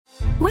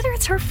Whether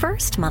it's her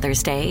first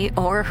Mother's Day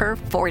or her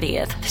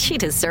 40th, she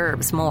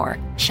deserves more.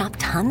 Shop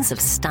tons of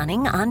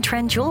stunning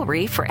on-trend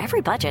jewelry for every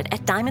budget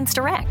at Diamonds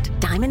Direct.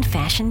 Diamond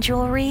fashion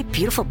jewelry,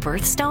 beautiful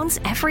birthstones,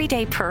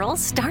 everyday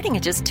pearls starting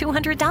at just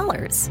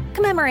 $200.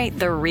 Commemorate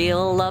the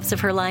real loves of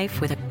her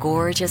life with a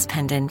gorgeous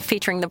pendant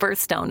featuring the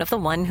birthstone of the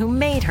one who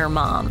made her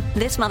mom.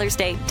 This Mother's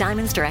Day,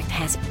 Diamonds Direct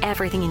has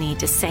everything you need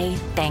to say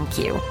thank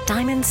you.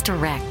 Diamonds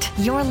Direct.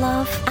 Your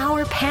love,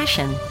 our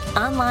passion.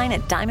 Online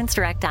at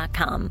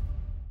diamondsdirect.com.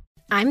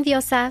 I'm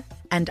Diosa.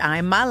 And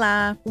I'm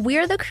Mala.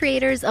 We're the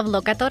creators of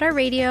Locatora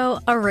Radio,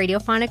 a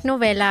radiophonic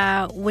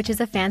novela, which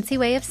is a fancy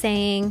way of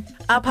saying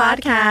a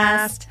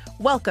podcast.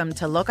 Welcome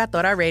to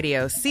Locatora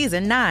Radio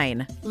Season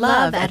 9.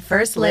 Love at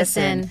First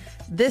Listen.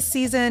 This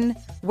season,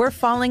 we're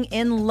falling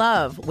in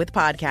love with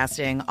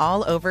podcasting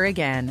all over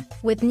again.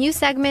 With new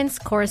segments,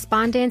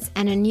 correspondence,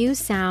 and a new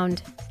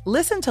sound.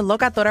 Listen to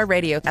Locatora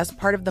Radio as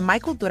part of the My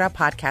Cultura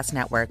Podcast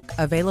Network,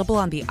 available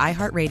on the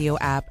iHeartRadio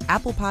app,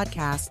 Apple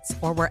Podcasts,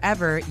 or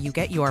wherever you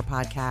get your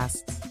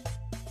podcasts.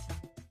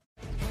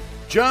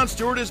 Jon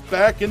Stewart is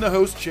back in the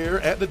host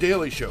chair at The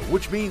Daily Show,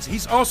 which means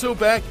he's also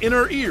back in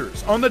our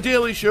ears on The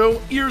Daily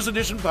Show Ears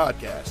Edition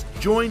podcast.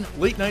 Join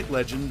late-night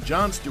legend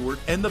Jon Stewart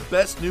and the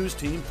best news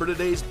team for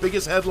today's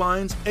biggest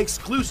headlines,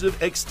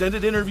 exclusive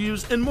extended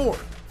interviews, and more.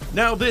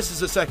 Now this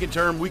is a second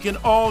term we can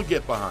all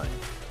get behind.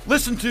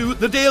 Listen to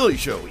The Daily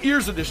Show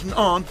Ears Edition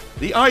on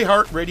the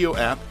iHeartRadio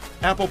app,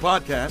 Apple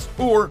Podcasts,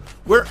 or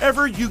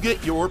wherever you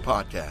get your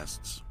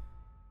podcasts.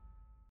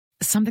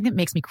 Something that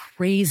makes me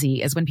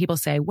crazy is when people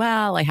say,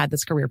 well, I had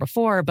this career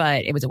before,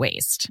 but it was a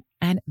waste.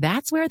 And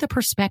that's where the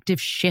perspective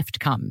shift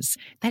comes,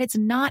 that it's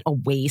not a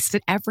waste,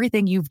 that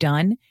everything you've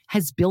done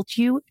has built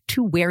you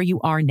to where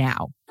you are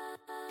now.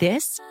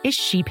 This is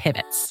She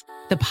Pivots,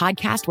 the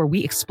podcast where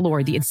we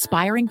explore the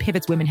inspiring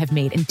pivots women have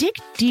made and dig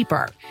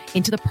deeper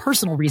into the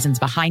personal reasons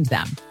behind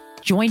them.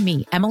 Join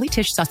me, Emily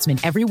Tish Sussman,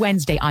 every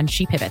Wednesday on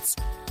She Pivots.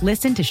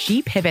 Listen to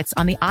She Pivots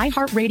on the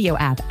iHeartRadio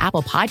app,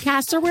 Apple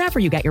Podcasts, or wherever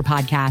you get your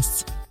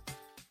podcasts.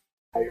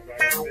 All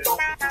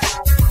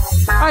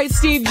right,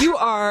 Steve, you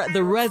are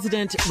the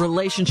resident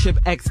relationship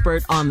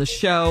expert on the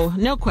show.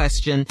 No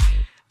question.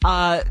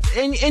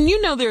 And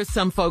you know, there's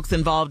some folks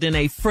involved in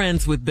a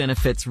friends with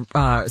benefits,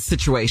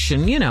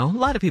 situation. You know, a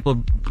lot of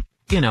people,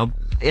 you know,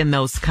 in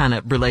those kind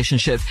of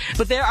relationships.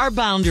 But there are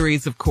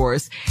boundaries, of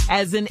course.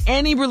 As in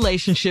any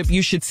relationship,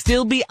 you should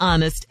still be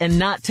honest and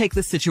not take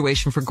the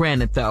situation for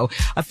granted, though.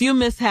 A few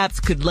mishaps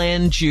could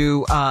land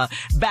you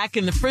back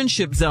in the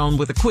friendship zone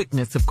with a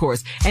quickness, of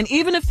course. And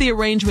even if the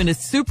arrangement is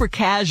super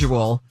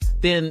casual,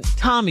 then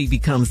Tommy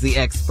becomes the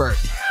expert.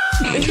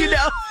 You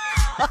know?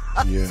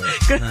 Yeah.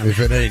 If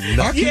it ain't,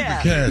 I keep it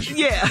casual.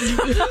 Yeah.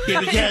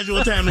 keep it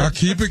casual, Tommy. I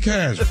keep it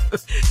casual.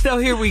 So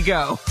here we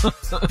go.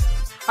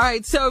 All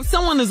right, so if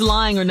someone is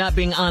lying or not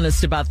being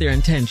honest about their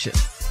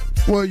intentions.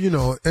 Well, you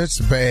know, it's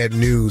bad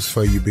news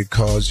for you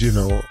because, you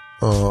know,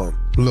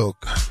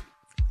 look,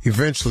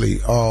 eventually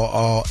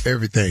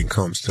everything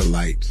comes to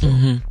light. So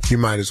you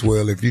might as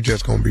well, if you're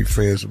just going to be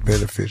friends with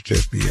benefits,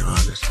 just be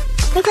honest.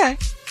 Okay.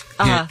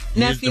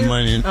 Here's the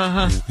money.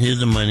 Here's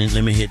the money.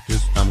 Let me hit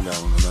this. I'm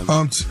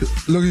going.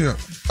 Look here.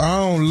 I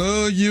don't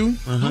love you.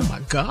 Oh,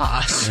 my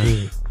gosh.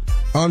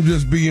 I'm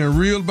just being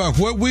real about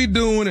what we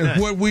doing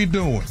and what we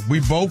doing. We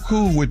both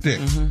cool with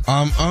that.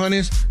 I'm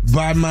honest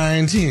by my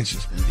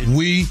intentions.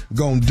 We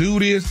gonna do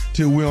this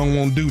till we don't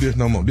want to do this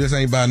no more. This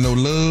ain't about no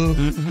love.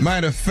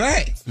 Matter of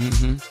fact,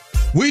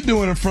 we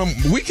doing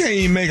it we can't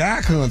even make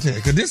eye contact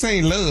because this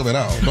ain't love at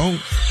all.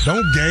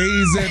 Don't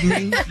gaze at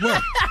me.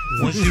 What?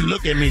 Once you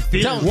look at me,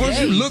 once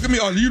you look at me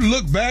or you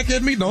look back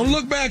at me, don't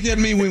look back at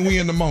me when we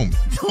in the moment.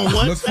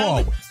 Look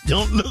forward.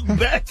 Don't look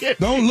back at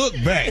me. Don't look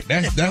back.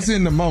 That's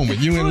in the moment.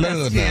 You in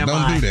love now.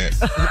 Don't do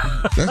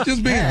that. That's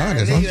just being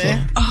honest. I'm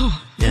sorry.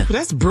 Oh, yeah.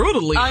 That's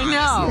brutally honest.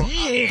 I know.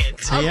 Yeah.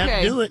 So you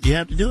have to do it. You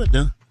have to do it,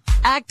 though.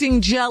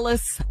 Acting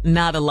jealous,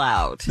 not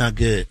allowed. Not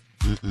good.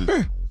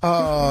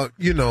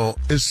 You know,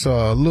 it's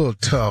a little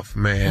tough,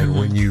 man,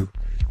 when you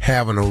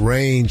have an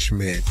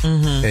arrangement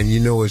and you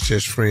know it's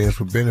just friends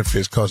with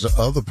benefits because the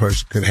other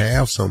person could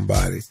have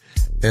somebody.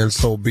 And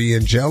so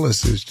being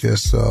jealous is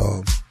just,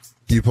 you're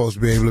supposed to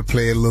be able to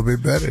play it a little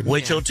bit better.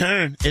 Wait your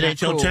turn. It ain't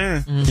your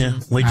turn. Yeah,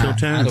 wait your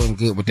turn. I wasn't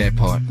good with that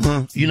part.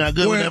 You're not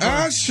good with that part?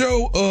 When I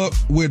show up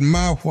with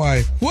my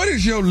wife, what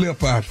is your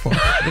lip out for? What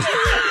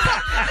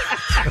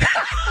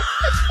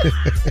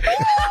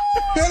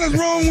the hell is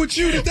wrong with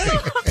you today?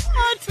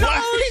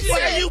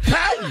 Why are you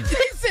pouting?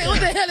 He said, what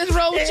the hell is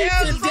wrong with you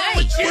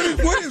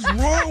today? What is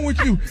wrong with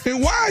you?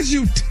 And why is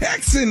you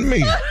texting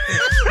me?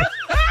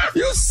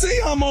 You see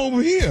I'm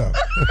over here.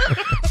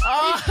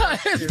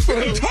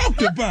 We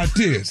talked about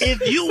this.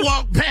 If you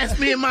walk past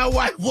me and my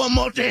wife one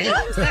more time,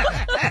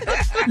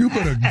 you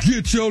better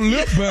get your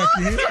lip back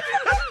in.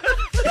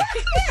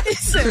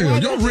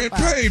 Hell, your rent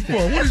paid for.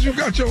 What did you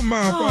got your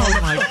mouth on?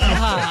 Oh, my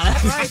God.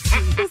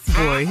 This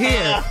boy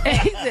here.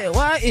 He said,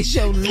 why is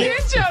your lip?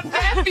 Get your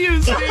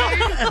nephew,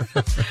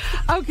 Steve.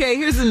 Okay,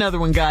 here's another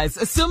one, guys.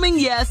 Assuming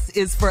yes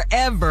is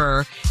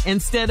forever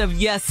instead of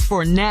yes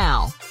for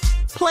now.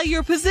 play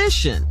your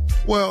position.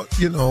 Well,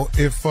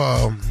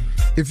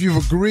 if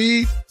you've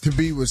agreed to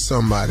be with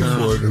somebody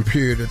for a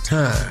period of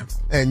time,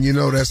 and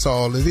that's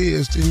all it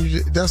is,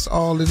 then that's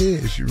all it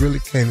is. You really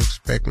can't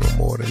expect no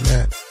more than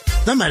that.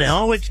 Somebody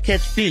always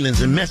catch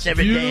feelings and mess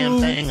every damn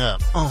thing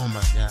up. Oh,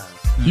 my God.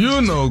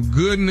 You know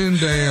good and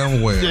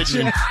damn well.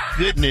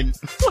 Good and.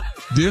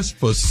 This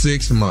for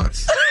 6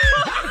 months.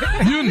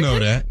 You know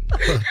that.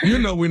 You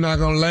know we're not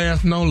going to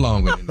last no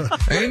longer than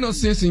that. Ain't no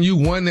sense in you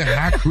wondering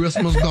how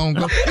Christmas going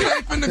to go. It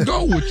ain't finna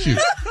go with you.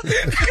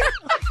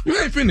 You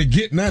ain't finna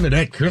get none of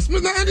that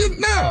Christmas. No.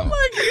 Oh,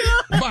 my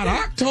God. By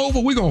October,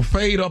 we going to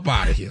fade up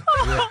out of here.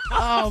 Yeah.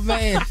 Oh,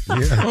 man.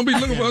 Yeah. Don't be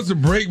looking for us to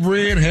break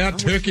bread, have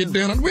turkey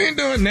dinner. We ain't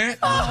doing that.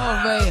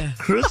 Oh, man.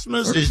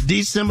 Christmas is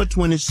December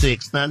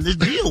 26th. Now, just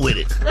deal with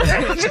it.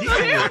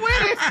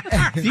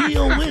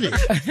 Deal with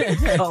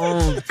it.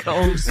 Cold.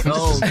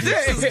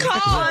 This is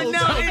cold. I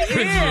know it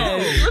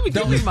is. Let me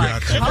give you my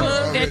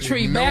coat. That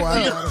tree back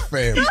up.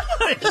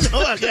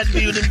 I got to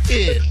be with them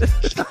kids.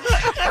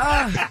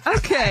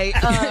 Okay.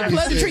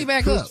 Let the tree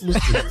back up.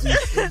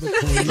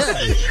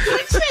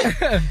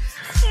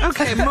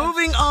 Okay,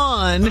 moving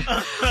on.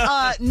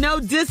 No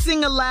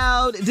dissing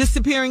allowed,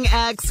 disappearing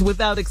acts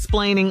without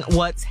explaining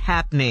what's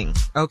happening.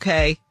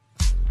 Okay?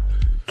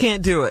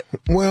 Can't do it.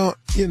 Well,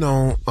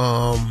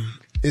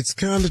 it's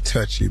kind of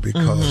touchy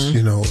because,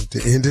 at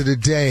the end of the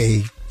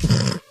day,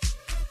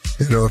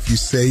 if you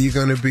say you're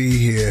going to be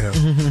here,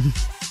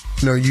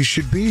 you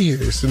should be here.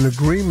 It's an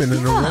agreement,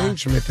 an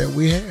arrangement that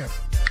we have.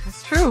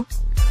 That's true.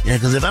 Yeah,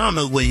 because if I don't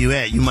know where you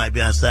at, you might be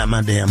outside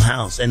my damn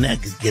house, and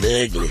that could get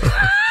ugly.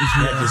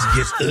 That just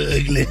gets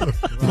ugly.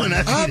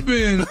 I've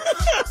been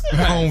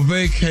on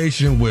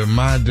vacation with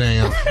my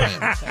damn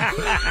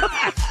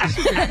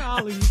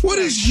family. What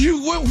is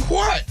you? What?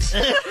 What?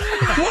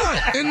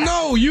 And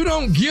no, you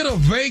don't get a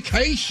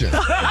vacation.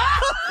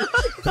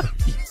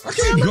 I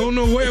can't go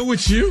nowhere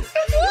with you.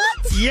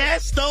 What?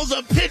 Yes, those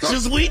are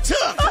pictures we took.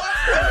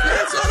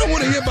 I don't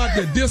want to hear about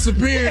the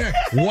disappearing.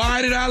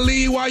 Why did I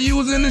leave while you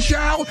was in the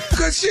shower?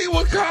 Because she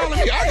was calling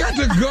me. I got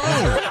to go.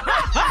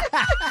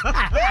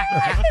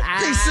 I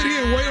can't sit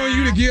here and wait on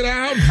you to get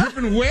out,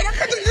 dripping wet. I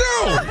got to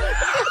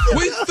go.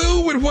 We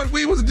through with what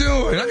we was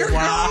doing. I got to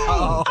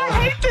go.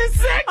 I hate this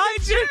segment. I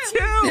do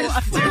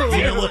too.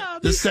 You know what?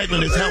 This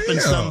segment is helping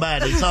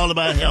somebody. It's all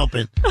about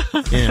helping.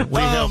 Yeah, we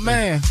helping.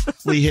 Man.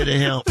 We here to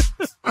help.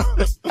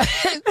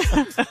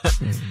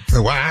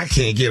 Why I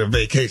can't get a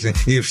vacation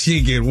if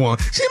she get one?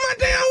 She my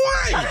damn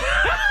wife.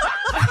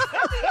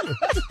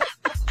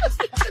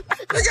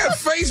 They got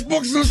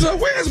Facebooks and stuff.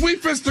 Where's we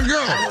fist to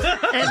go?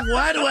 And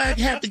why do I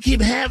have to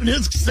keep having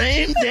this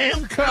same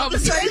damn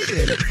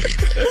conversation?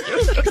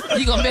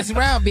 You gonna mess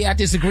around, be our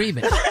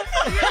disagreement.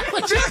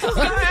 What's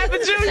gonna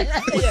happen, Junior?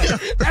 Yeah,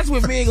 that's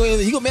what me and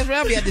you gonna mess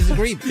around, be our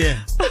disagreement.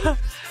 Yeah.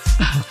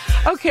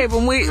 Okay,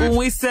 when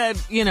we said,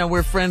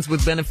 we're friends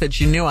with benefits,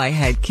 you knew I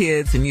had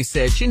kids, and you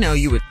said,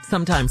 you would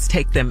sometimes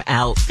take them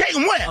out. Take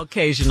them where?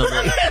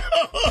 Occasionally.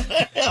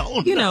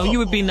 You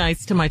would be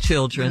nice to my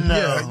children. No.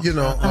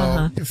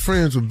 Yeah, you're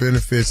friends with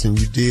benefits, and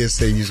you did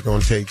say you was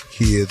going to take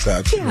kids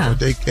out. Yeah.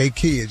 They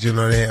kids,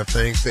 they have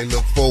things they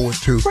look forward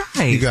to.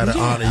 Right. You got to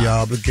honor your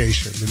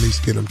obligation, at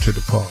least get them to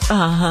the park.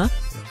 Uh-huh.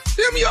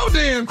 Them your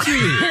damn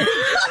kids.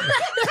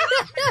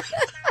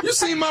 You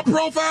see my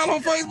profile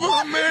on Facebook?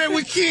 I'm married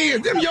with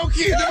kids. Them your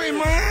kids. Them ain't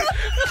mine.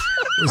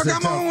 I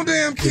got my own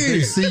damn kids. If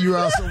they see you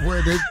out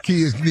somewhere, their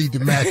kids need to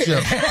match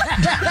up.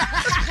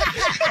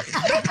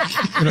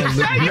 Look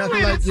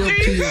nothing like your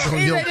kids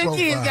on your profile.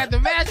 Kids got to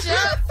match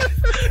up.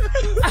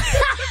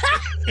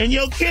 And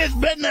your kids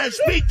better not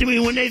speak to me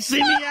when they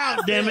see me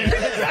out, damn it.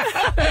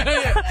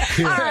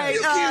 All right,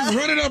 your kids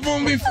running up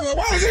on me.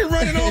 Why is they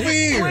running over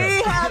here?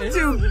 We have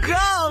to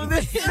go.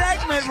 This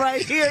segment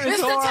right here is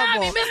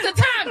horrible. Mr.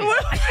 Tommy.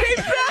 We'll be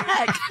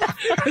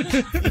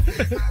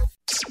back.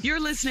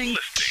 You're listening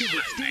to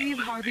the Steve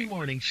Harvey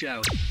Morning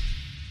Show.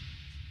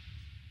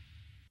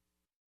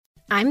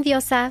 I'm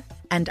Diosa.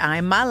 And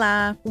I'm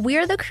Mala.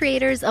 We're the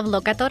creators of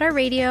Locatora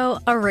Radio,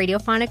 a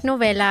radiophonic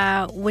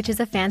novela, which is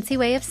a fancy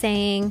way of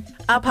saying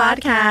a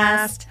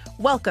podcast.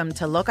 Welcome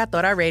to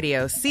Locatora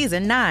Radio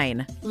Season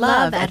 9.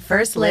 Love at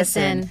First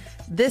Listen.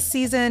 This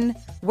season,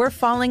 we're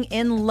falling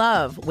in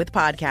love with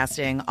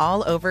podcasting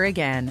all over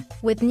again.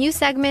 With new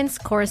segments,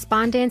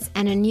 correspondence,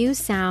 and a new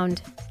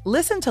sound.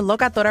 Listen to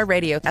Locatora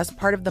Radio as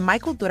part of the My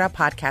Cultura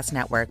Podcast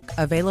Network,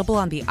 available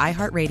on the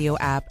iHeartRadio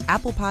app,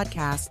 Apple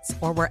Podcasts,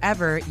 or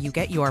wherever you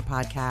get your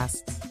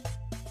podcasts.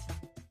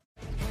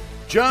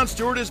 Jon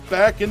Stewart is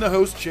back in the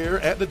host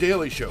chair at The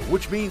Daily Show,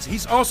 which means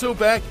he's also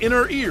back in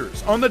our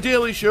ears on The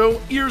Daily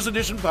Show Ears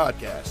Edition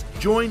podcast.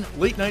 Join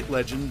late-night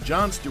legend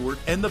Jon Stewart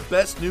and the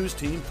best news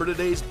team for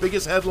today's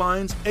biggest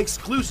headlines,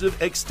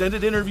 exclusive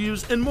extended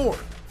interviews, and more.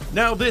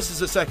 Now this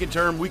is a second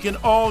term we can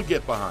all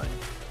get behind.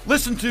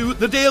 Listen to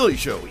The Daily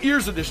Show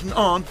Ears Edition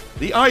on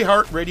the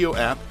iHeartRadio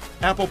app,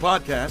 Apple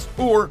Podcasts,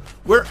 or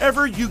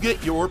wherever you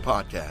get your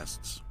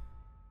podcasts.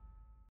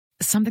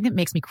 Something that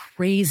makes me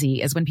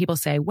crazy is when people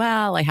say,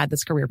 well, I had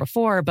this career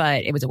before,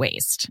 but it was a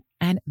waste.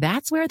 And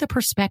that's where the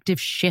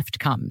perspective shift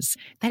comes,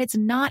 that it's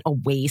not a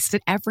waste,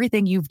 that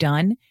everything you've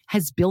done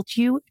has built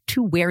you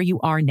to where you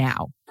are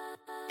now.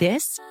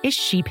 This is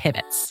She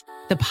Pivots,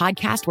 the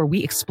podcast where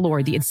we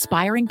explore the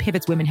inspiring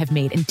pivots women have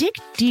made and dig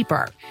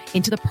deeper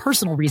into the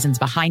personal reasons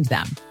behind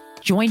them.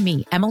 Join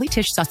me, Emily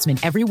Tish Sussman,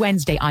 every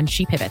Wednesday on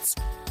She Pivots.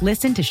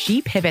 Listen to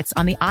She Pivots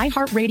on the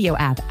iHeartRadio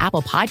app,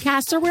 Apple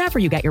Podcasts, or wherever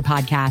you get your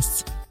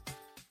podcasts.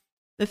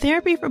 The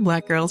Therapy for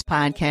Black Girls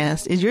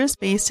podcast is your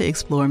space to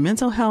explore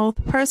mental health,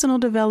 personal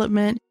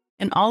development,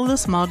 and all of the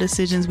small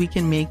decisions we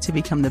can make to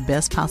become the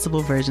best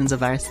possible versions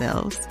of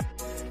ourselves.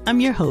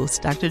 I'm your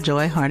host, Dr.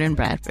 Joy Harden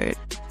Bradford,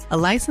 a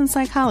licensed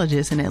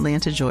psychologist in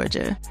Atlanta,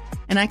 Georgia,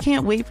 and I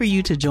can't wait for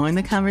you to join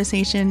the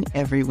conversation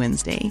every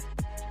Wednesday.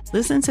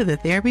 Listen to the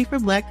Therapy for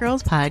Black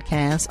Girls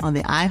podcast on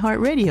the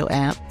iHeartRadio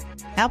app,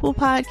 Apple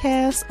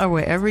Podcasts, or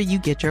wherever you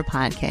get your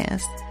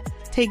podcasts.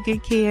 Take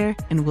good care,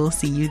 and we'll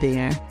see you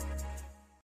there.